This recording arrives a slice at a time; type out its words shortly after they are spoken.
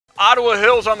Ottawa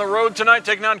Hills on the road tonight,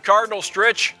 taking on Cardinal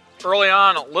Stritch. Early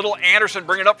on, Little Anderson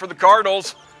bringing it up for the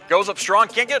Cardinals. Goes up strong,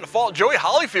 can't get it to fall. Joey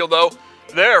Hollyfield, though,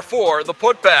 there for the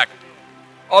putback.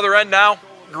 Other end now,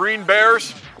 Green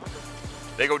Bears.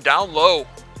 They go down low.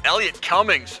 Elliott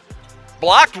Cummings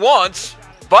blocked once,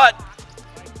 but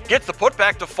gets the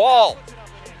putback to fall.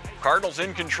 Cardinals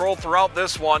in control throughout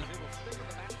this one.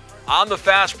 On the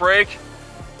fast break,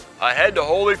 ahead to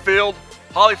Holyfield.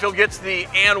 Holyfield gets the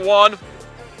and one.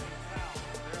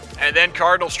 And then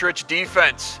Cardinal Stritch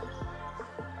defense.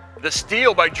 The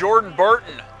steal by Jordan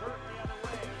Burton.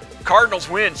 Cardinals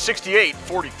win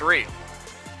 68-43.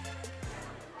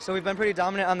 So we've been pretty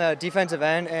dominant on the defensive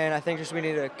end, and I think just we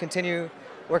need to continue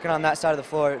working on that side of the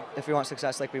floor if we want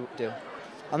success like we do.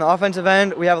 On the offensive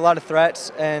end, we have a lot of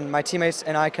threats, and my teammates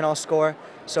and I can all score,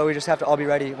 so we just have to all be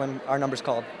ready when our number's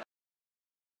called.